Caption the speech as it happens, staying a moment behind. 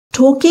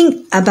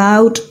talking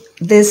about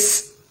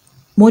this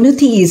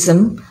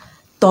monotheism,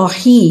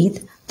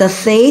 Tawheed, the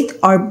faith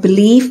or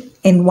belief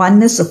in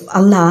oneness of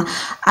Allah,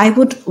 I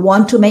would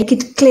want to make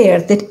it clear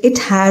that it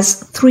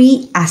has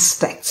three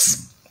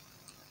aspects.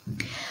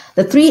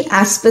 The three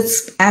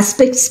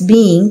aspects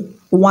being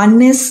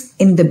oneness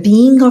in the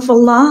being of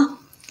Allah,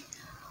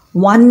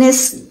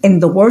 oneness in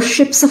the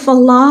worships of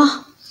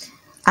Allah,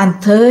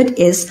 and third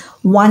is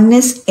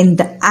oneness in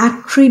the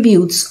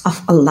attributes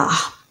of Allah.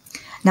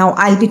 Now,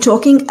 I'll be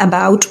talking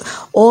about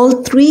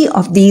all three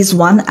of these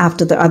one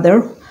after the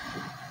other.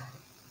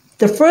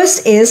 The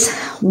first is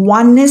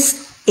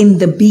oneness in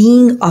the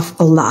being of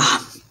Allah.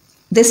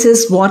 This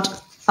is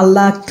what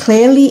Allah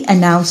clearly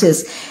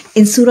announces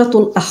in Surah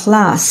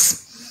Al-Ikhlas.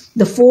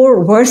 The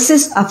 4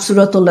 verses of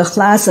Surah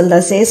Al-Ikhlas,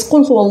 Allah says,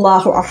 قُلْ هُوَ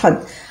اللَّهُ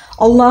أَحَدٌ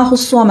اللَّهُ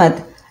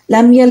الصَّمَدُ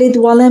لَمْ يَلِدْ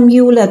وَلَمْ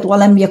يُولَدْ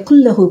وَلَمْ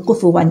يَكُنْ لَهُ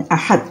كُفُوًا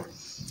أَحَدٌ.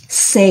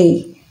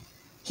 Say,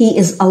 He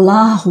is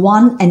Allah,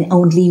 one and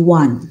only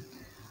one.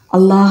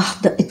 Allah,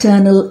 the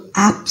eternal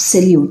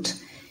absolute.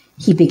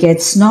 He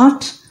begets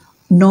not,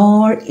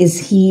 nor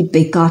is He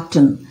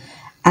begotten,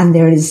 and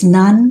there is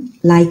none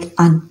like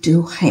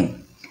unto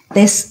Him.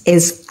 This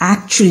is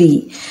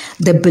actually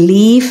the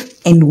belief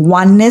in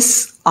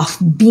oneness of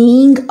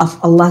being of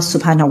Allah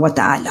subhanahu wa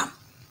ta'ala.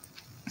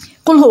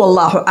 Qul huwa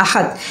Allahu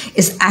ahad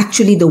is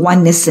actually the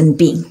oneness in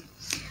being.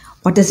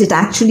 What does it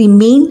actually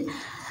mean?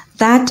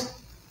 That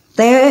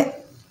there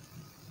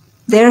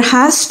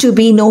has to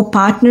be no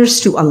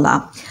partners to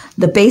Allah.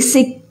 The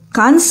basic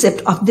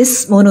concept of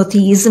this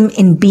monotheism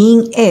in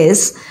being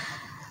is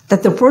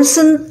that the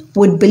person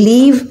would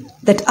believe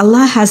that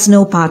Allah has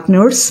no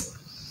partners,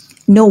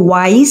 no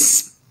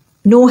wives,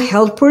 no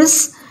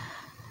helpers.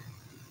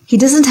 He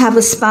doesn't have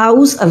a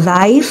spouse, a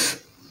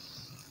wife,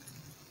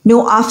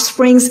 no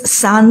offsprings,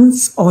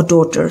 sons or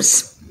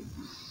daughters.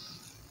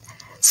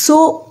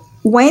 So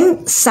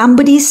when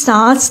somebody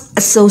starts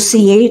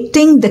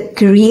associating the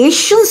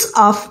creations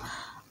of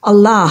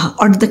Allah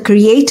or the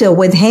Creator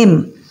with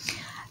Him,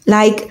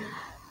 like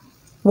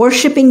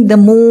worshipping the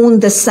moon,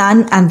 the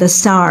sun and the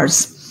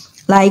stars,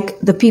 like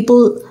the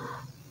people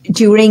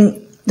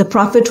during the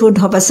prophethood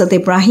of Hazrat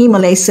Ibrahim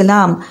alayhi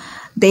salam,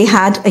 they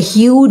had a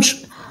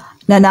huge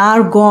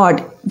Nanar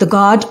god, the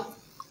god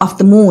of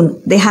the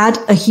moon. They had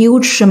a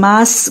huge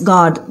Shamas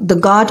god, the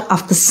god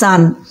of the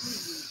sun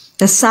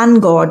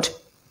god.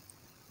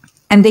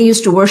 And they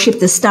used to worship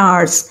the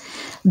stars.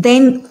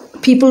 Then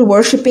people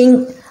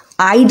worshipping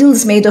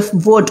idols made of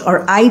wood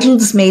or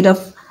idols made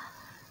of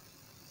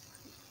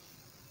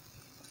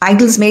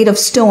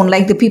stone,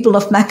 like the people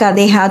of Mecca.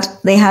 They had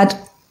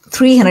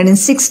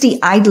 360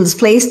 idols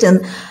placed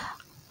in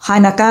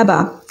Haina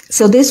Kaaba.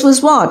 So this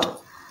was what?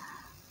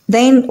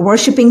 Then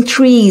worshipping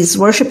trees,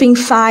 worshipping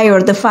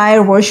fire, the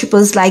fire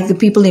worshippers like the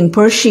people in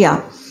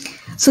Persia.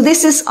 So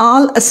this is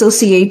all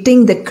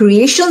associating the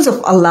creations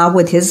of Allah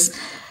with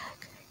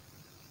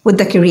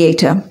the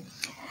Creator.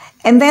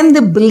 And then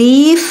the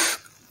belief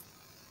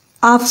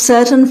of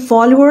certain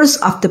followers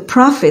of the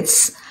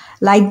prophets,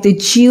 like the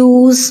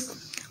Jews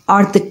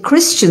or the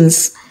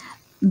Christians,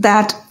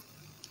 that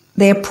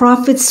their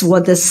prophets were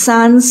the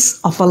sons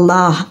of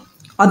Allah,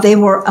 or they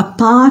were a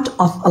part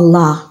of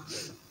Allah.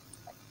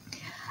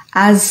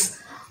 As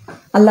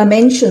Allah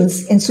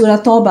mentions in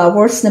Surah Tawbah,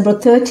 verse number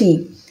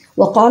 30,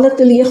 وَقَالَتِ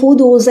الْيَهُودُ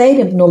عُزَيْرٌ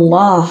ابْنُ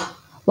اللَّهِ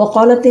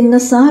وَقَالَتِ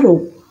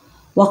النَّصَارُ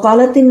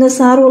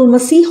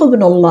الْمَسِيحُ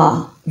ابْنُ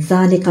اللَّهِ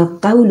ذَلِكَ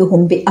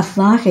قَوْلُهُمْ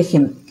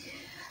بِأَفْوَاهِهِمْ.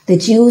 The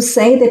Jews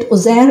say that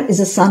Uzair is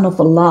a son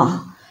of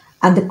Allah,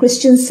 and the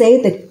Christians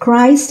say that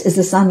Christ is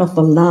the son of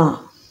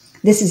Allah.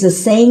 This is a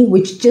saying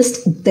which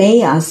just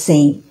they are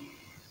saying.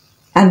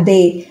 And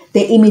they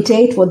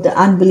imitate what the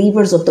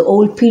unbelievers of the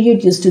old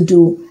period used to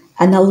do.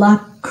 And Allah's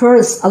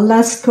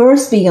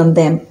curse be on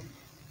them,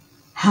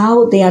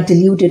 how they are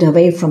deluded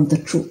away from the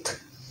truth.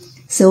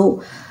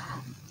 So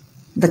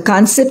the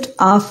concept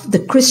of the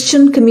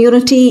Christian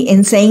community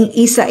in saying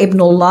Isa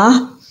ibn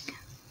Allah,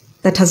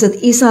 that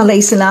Hazrat Isa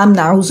alayhi salam,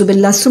 na'uzu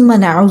billah, summa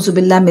na'uzu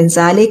billah min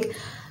zalik,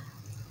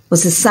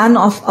 was the son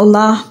of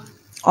Allah,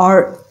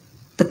 or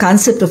the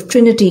concept of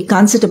Trinity,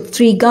 concept of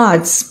three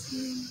gods.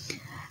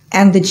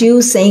 And the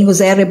Jews saying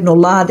Uzair ibn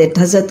Allah, that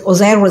Hazrat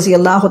Uzair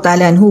radiallahu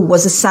ta'ala anhu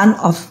was a son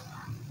of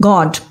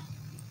God.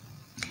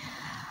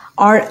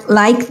 Or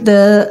like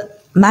the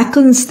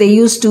Meccans, they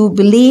used to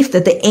believe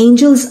that the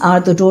angels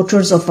are the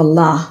daughters of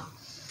Allah.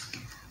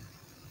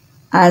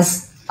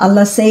 As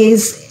Allah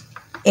says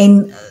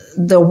in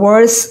the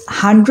verse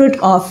 100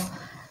 of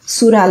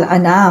Surah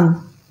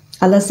Al-An'am,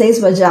 Allah says,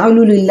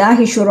 وَجَعَلُوا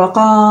لِلَّهِ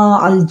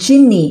شُرَقَاءَ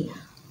الْجِنِّ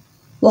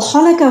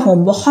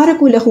وَخَلَقَهُمْ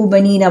وَخَرَقُوا لَهُ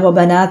بَنِينَ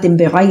وَبَنَاتٍ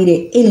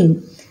بِغَيْرِ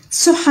عِلْمٍ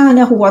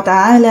سُبْحَانَهُ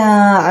وَتَعَالَى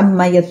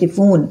عَمَّا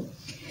يَصِفُونَ.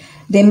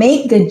 They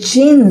make the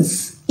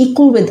jinns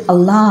equal with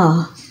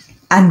Allah,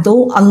 and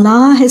though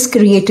Allah has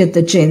created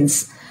the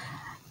jinns,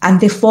 and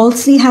they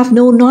falsely have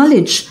no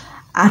knowledge,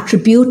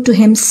 attribute to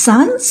Him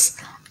sons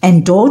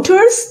and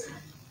daughters.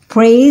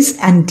 Praise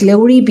and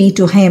glory be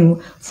to Him,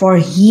 for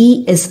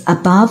He is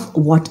above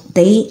what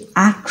they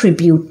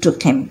attribute to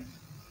Him.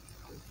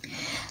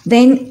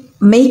 then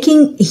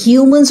making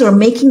humans or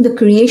making the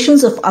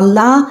creations of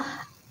Allah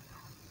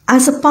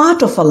as a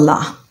part of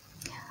Allah.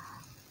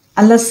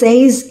 Allah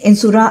says in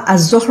Surah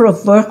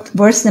Az-Zukhruf,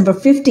 verse number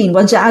 15,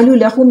 وَجَعَلُوا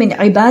لَهُ مِنْ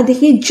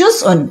عِبَادِهِ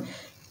جُزْءٌ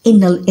إِنَّ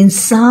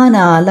الْإِنسَانَ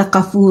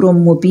لَكَفُورٌ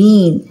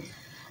مُبِينٌ.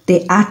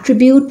 They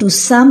attribute to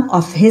some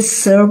of his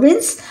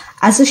servants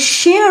as a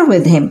share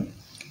with him.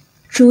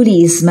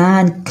 Truly is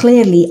man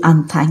clearly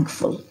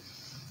unthankful.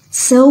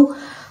 So,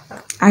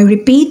 I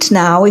repeat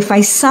now, if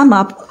I sum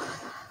up,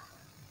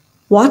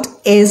 what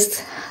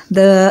is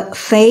the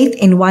faith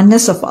in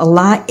oneness of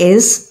Allah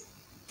is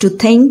to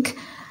think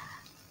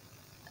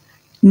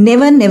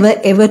never, never,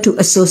 ever to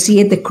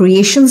associate the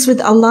creations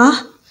with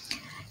Allah.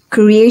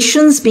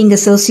 Creations being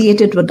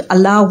associated with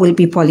Allah will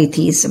be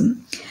polytheism.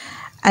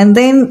 And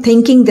then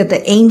thinking that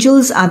the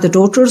angels are the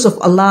daughters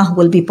of Allah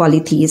will be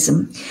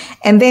polytheism.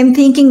 And then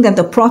thinking that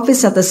the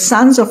prophets are the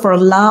sons of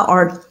Allah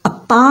or a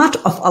part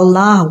of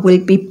Allah will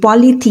be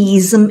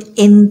polytheism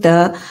in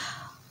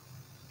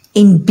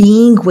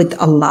being with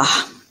Allah.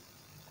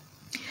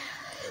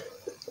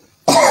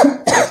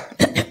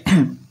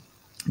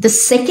 The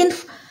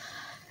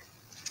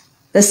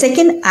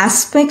second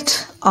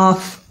aspect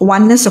of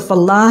oneness of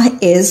Allah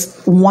is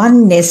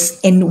oneness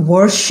in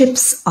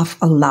worships of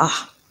Allah.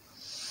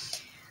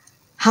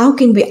 How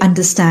can we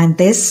understand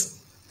this?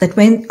 That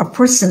when a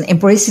person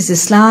embraces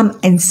Islam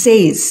and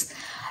says,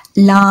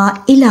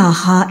 La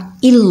ilaha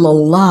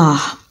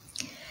illallah,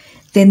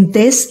 then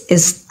this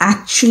is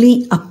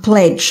actually a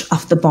pledge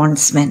of the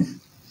bondsman.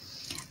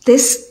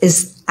 This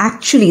is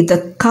actually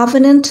the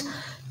covenant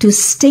to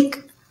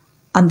stick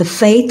on the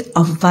faith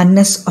of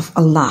oneness of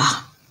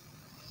Allah.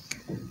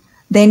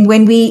 Then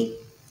when we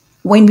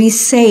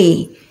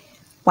say,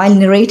 while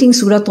narrating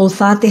Surah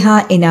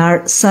Al-Fatiha in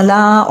our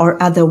salah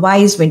or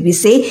otherwise, when we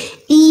say,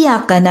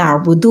 Iyaka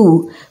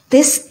na'budu,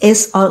 this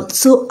is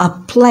also a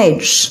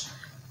pledge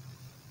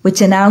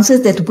which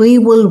announces that we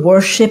will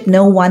worship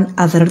no one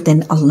other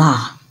than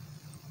Allah.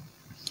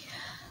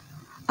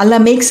 Allah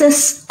makes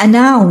us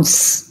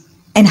announce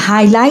and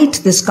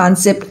highlight this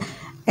concept,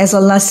 as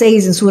Allah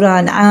says in Surah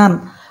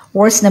An'am,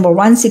 verse number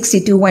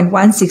 162 and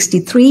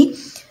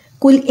 163,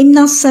 قُلْ إِنَّ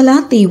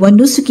الصَّلَاةِ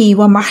وَنُسُكِي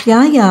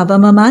وَمَحْيَايَ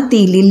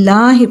وَمَمَاتِي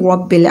لِلَّهِ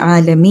رَبِّ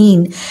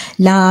الْعَالَمِينَ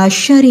لَا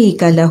شَرِيكَ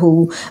لَهُ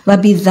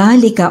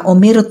وَبِذَلِكَ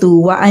أُمِرْتُ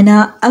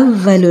وَأَنَا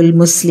أَوَّلُ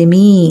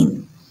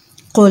الْمُسْلِمِينَ.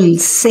 قُلْ,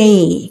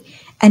 say,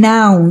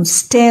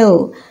 announce,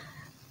 tell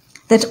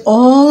that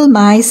all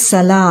my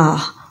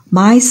salah,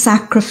 my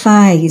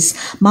sacrifice,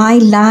 my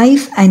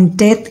life and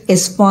death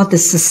is for the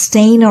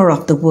sustainer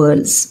of the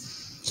worlds.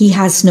 He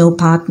has no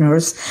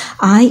partners.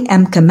 I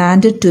am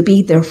commanded to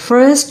be the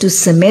first to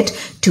submit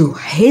to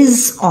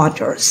his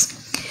orders.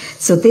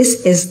 So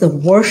this is the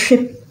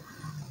worship,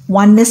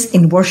 oneness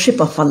in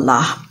worship of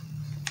Allah.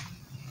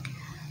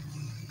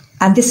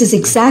 And this is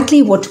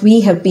exactly what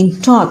we have been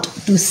taught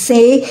to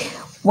say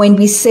when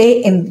we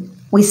sit in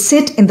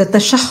the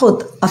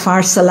tashahhud of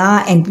our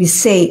salah and we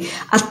say,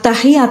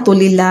 At-tahiyatu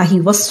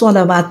lillahi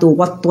was-salawatu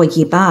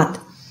wat-tayyibat.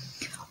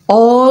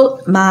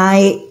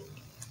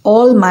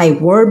 All my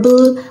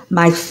verbal,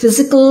 my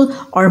physical,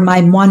 or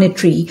my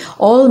monetary,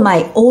 all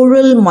my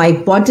oral, my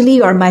bodily,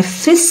 or my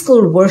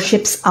physical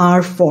worships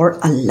are for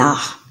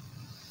Allah.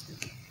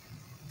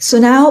 So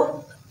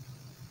now,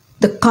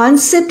 the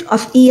concept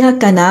of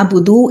Iyaka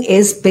na'budu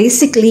is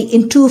basically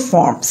in two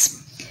forms.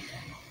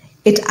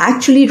 It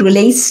actually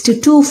relates to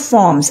two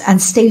forms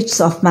and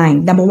states of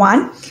mind. Number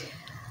one,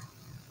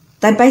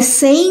 that by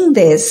saying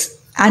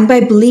this and by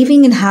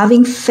believing and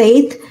having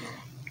faith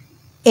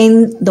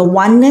in the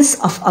oneness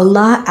of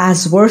Allah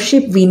as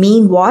worship, we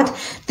mean what?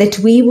 That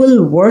we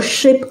will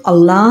worship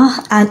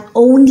Allah and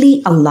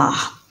only Allah.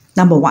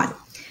 Number one.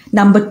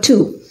 Number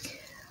two,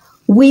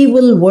 we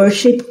will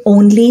worship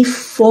only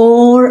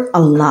for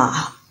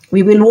Allah.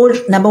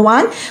 Number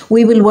one,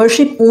 we will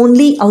worship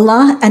only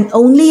Allah and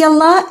only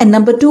Allah. And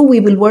number two,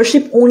 we will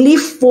worship only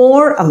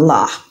for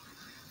Allah.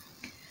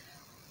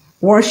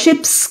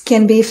 Worships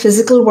can be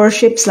physical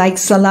worships like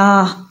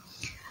salah,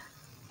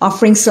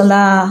 offering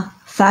salah,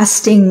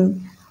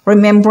 fasting,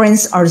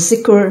 remembrance or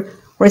zikr,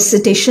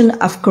 recitation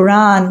of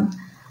Quran,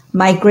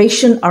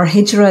 migration or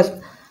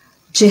hijrat,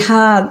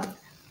 jihad,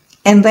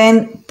 and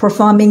then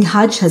performing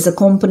hajj has a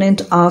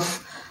component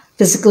of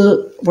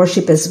physical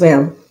worship as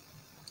well.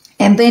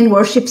 And then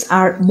worships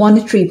are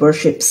monetary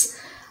worships,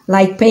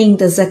 like paying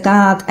the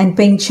zakat and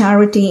paying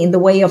charity in the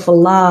way of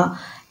Allah,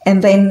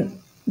 and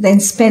then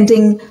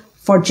spending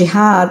for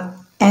jihad.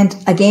 And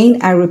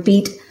again, I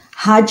repeat,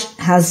 hajj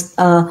has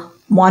a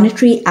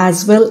monetary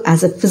as well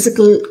as a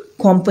physical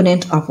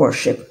component of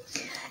worship.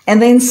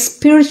 And then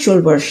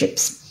spiritual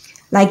worships,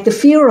 like the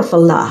fear of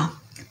Allah,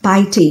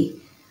 piety,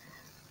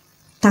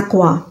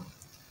 taqwa.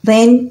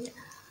 Then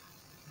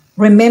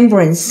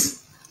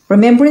remembrance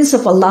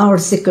of Allah or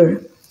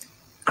zikr,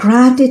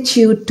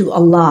 gratitude to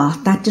Allah,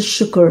 that is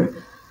shukr.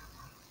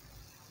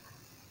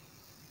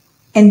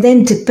 And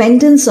then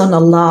dependence on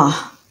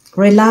Allah,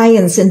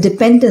 reliance and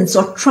dependence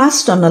or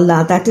trust on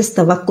Allah, that is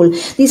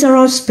tawakkul. These are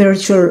all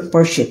spiritual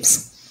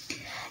worships.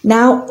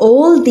 Now,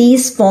 all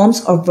these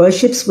forms of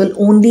worships will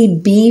only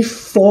be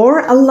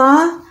for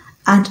Allah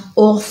and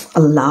of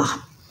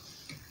Allah.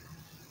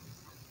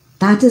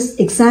 That is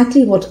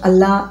exactly what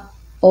Allah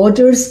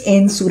orders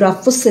in Surah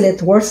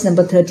Fussilat, verse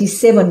number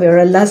 37, where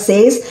Allah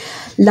says,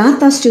 لا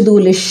تسجدوا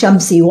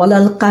للشمس ولا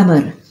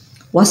القمر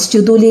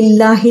واسجدوا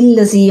لله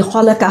الذي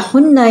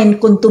خلقهن إن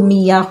كنتم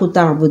إياه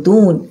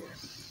تعبدون.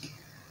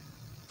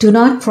 Do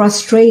not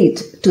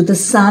prostrate to the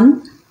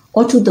sun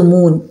or to the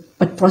moon,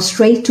 but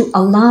prostrate to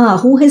Allah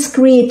who has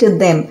created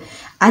them,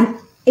 and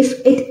if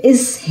it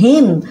is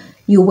Him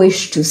you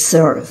wish to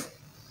serve.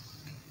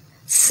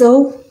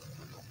 So,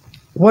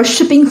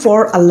 worshipping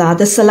for Allah,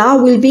 the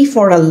salah will be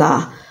for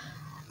Allah.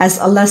 As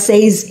Allah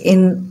says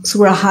in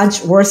Surah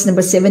Hajj, verse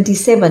number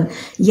 77,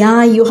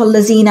 Ya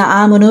ayyuhallazina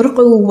amanu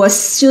ruk'u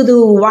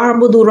wasjudu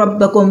wa'budu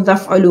rabbakum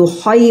waf'alu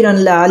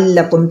khayran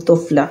la'allakum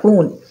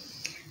tuflihun.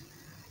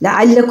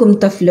 La'allakum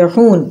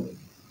tuflihun.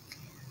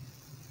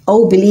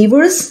 O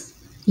believers,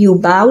 you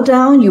bow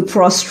down, you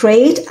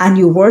prostrate, and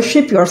you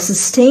worship your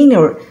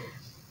sustainer,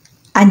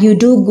 and you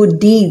do good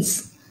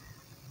deeds,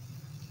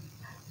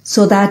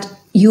 so that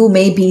you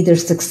may be their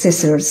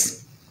successors.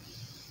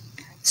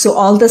 So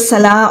all the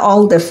salah,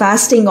 all the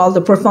fasting, all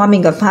the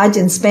performing of hajj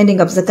and spending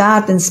of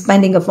zakat and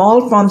spending of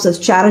all forms of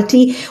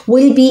charity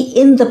will be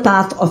in the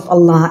path of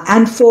Allah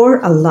and for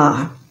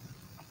Allah.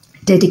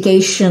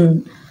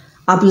 Dedication,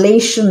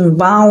 oblation,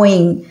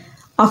 vowing,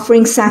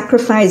 offering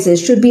sacrifices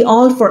should be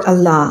all for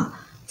Allah.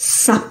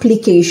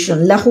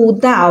 Supplication, lahu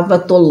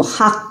da'watul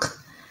haqq.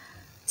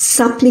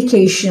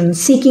 Supplication,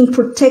 seeking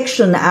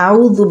protection,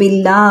 a'udhu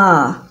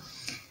billah.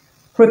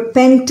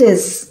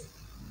 Repentance,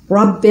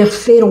 Rabbi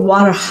ighfir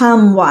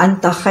warham wa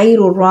anta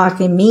khairur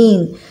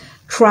rahimin.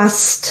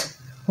 Trust,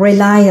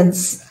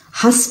 reliance,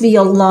 hasbi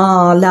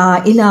Allah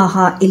la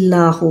ilaha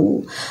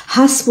illahu.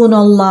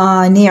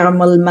 Hasbunallah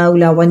ni'mal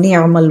mawla wa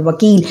ni'mal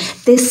wakil.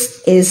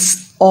 This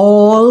is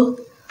all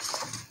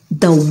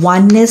the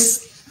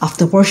oneness of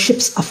the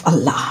worships of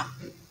Allah.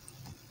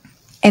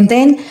 And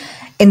then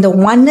in the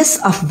oneness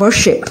of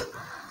worship,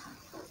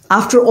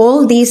 after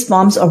all these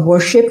forms of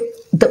worship,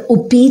 the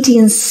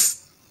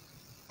obedience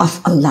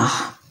of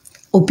Allah.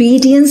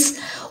 Obedience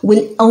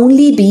will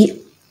only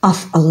be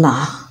of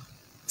Allah.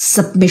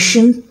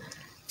 Submission,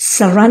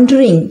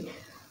 surrendering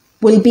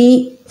will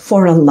be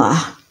for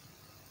Allah.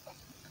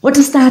 What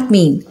does that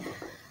mean?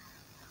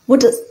 What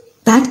does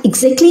that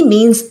exactly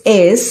means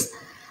is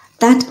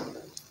that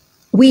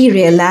we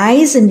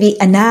realize and we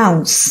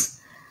announce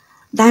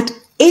that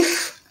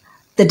if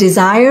the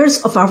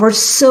desires of our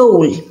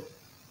soul,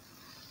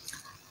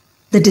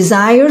 the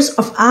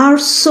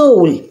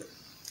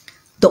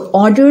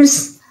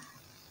orders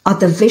or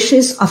the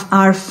wishes of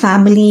our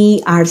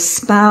family, our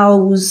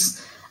spouse,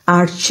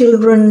 our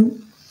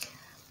children,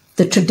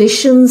 the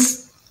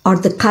traditions or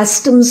the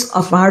customs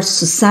of our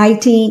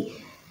society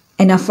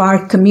and of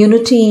our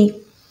community,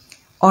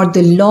 or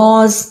the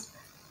laws,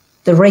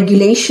 the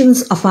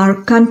regulations of our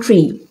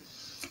country,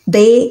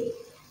 they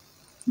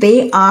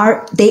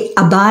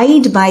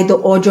abide by the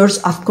orders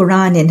of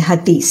Quran and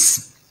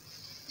Hadith.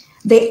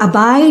 They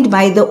abide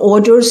by the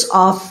orders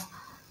of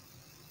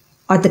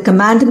or the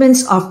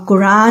commandments of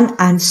Quran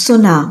and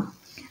Sunnah,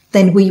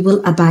 then we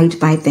will abide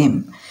by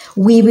them.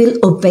 We will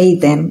obey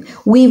them.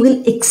 We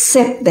will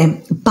accept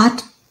them.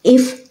 But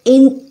if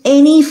in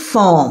any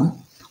form,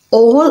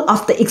 all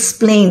of the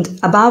explained,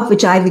 above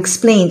which I've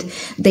explained,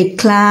 they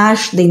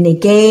clash, they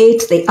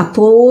negate, they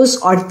oppose,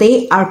 or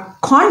they are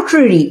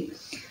contrary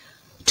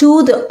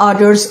to the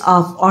orders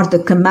of or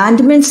the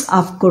commandments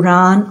of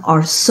Quran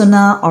or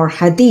Sunnah or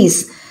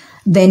Hadith,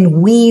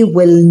 then we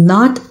will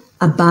not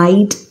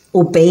abide,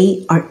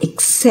 obey, or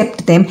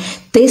accept them.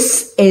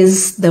 This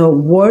is the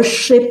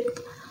worship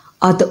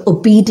or the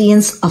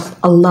obedience of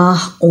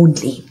Allah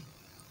only.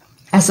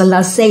 As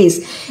Allah says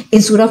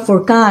in Surah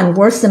Furqan,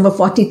 verse number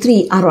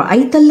 43,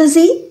 Ara'ayta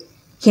allazi?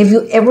 Have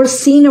you ever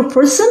seen a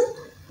person?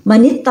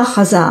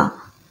 Manittahaza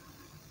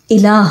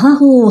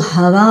ilahahu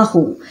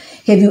hawahu.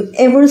 Have you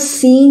ever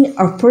seen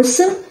a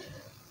person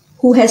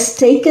who has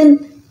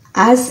taken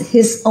as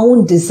his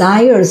own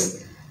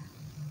desires?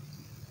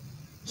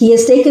 He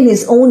has taken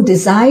his own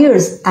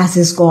desires as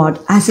his God,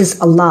 as his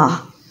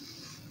Allah.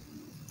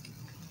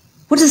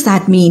 What does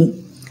that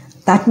mean?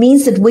 That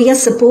means that we are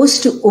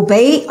supposed to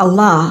obey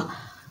Allah.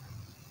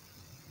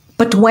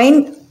 But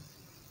when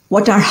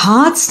what our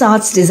heart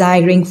starts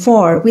desiring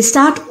for, we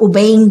start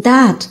obeying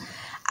that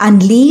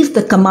and leave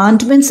the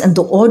commandments and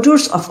the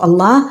orders of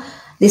Allah.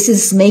 This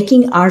is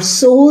making our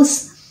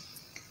souls,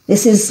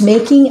 this is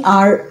making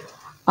our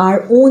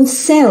own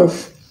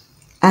self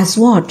as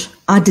what?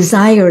 Our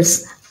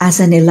desires as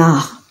an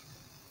ilah.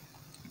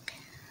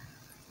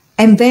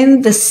 And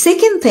then the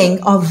second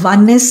thing of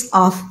oneness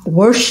of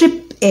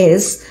worship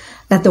is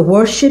that the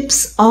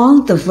worships,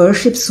 all the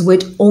worships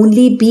would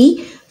only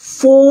be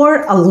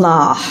for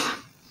Allah.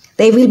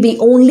 They will be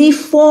only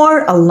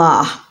for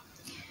Allah.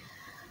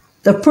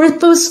 The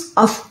purpose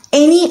of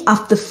any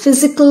of the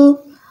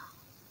physical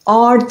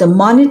or the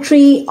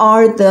monetary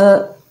or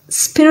the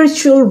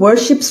spiritual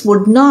worships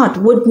would not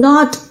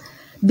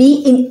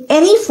be in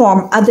any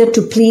form other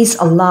to please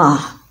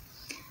Allah,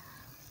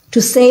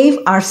 to save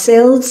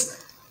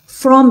ourselves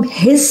from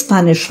His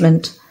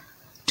punishment,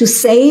 to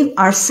save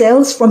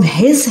ourselves from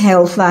His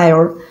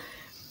hellfire,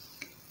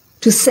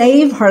 to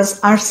save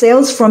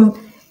ourselves from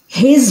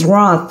His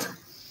wrath.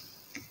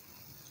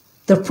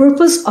 The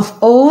purpose of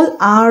all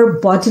our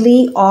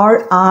bodily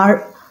or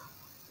our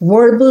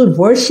verbal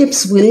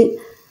worships will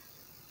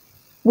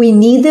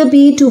neither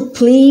be to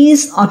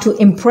please or to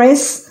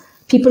impress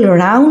people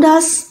around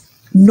us,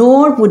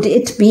 nor would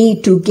it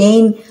be to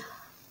gain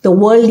the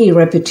worldly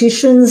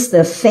reputations,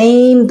 the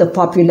fame, the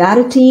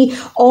popularity,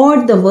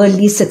 or the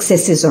worldly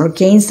successes or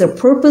gains. The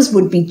purpose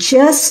would be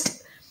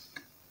just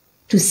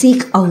to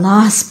seek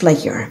Allah's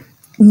pleasure.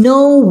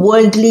 No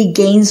worldly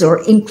gains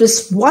or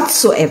interests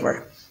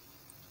whatsoever.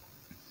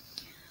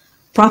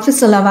 Prophet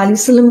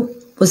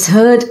ﷺ was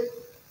heard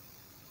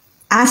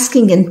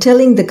asking and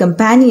telling the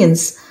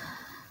companions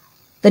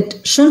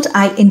that, shouldn't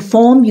I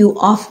inform you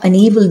of an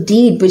evil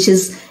deed which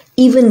is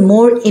even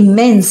more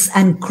immense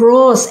and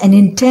gross and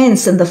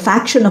intense than the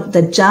faction of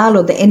the Dajjal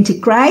or the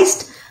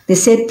Antichrist? They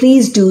said,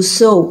 please do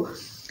so.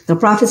 The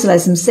Prophet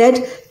ﷺ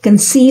said,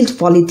 concealed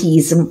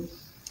polytheism.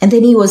 And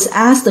then he was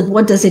asked that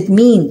what does it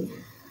mean?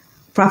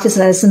 Prophet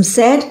ﷺ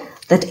said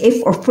that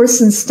if a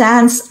person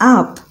stands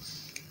up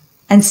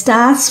and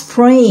starts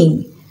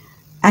praying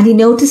and he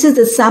notices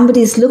that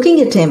somebody is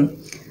looking at him,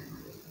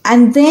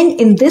 and then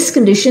in this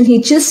condition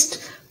he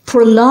just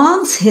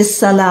prolongs his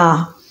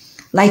salah,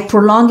 like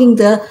prolonging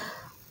the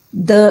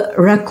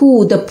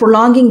raku,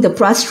 prolonging the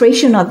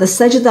prostration or the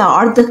sajda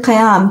or the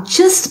qiyam,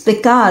 just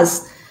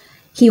because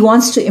he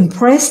wants to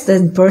impress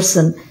the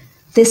person,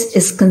 this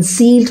is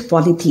concealed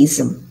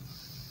polytheism.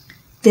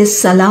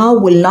 This salah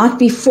will not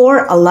be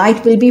for Allah,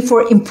 it will be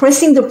for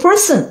impressing the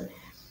person.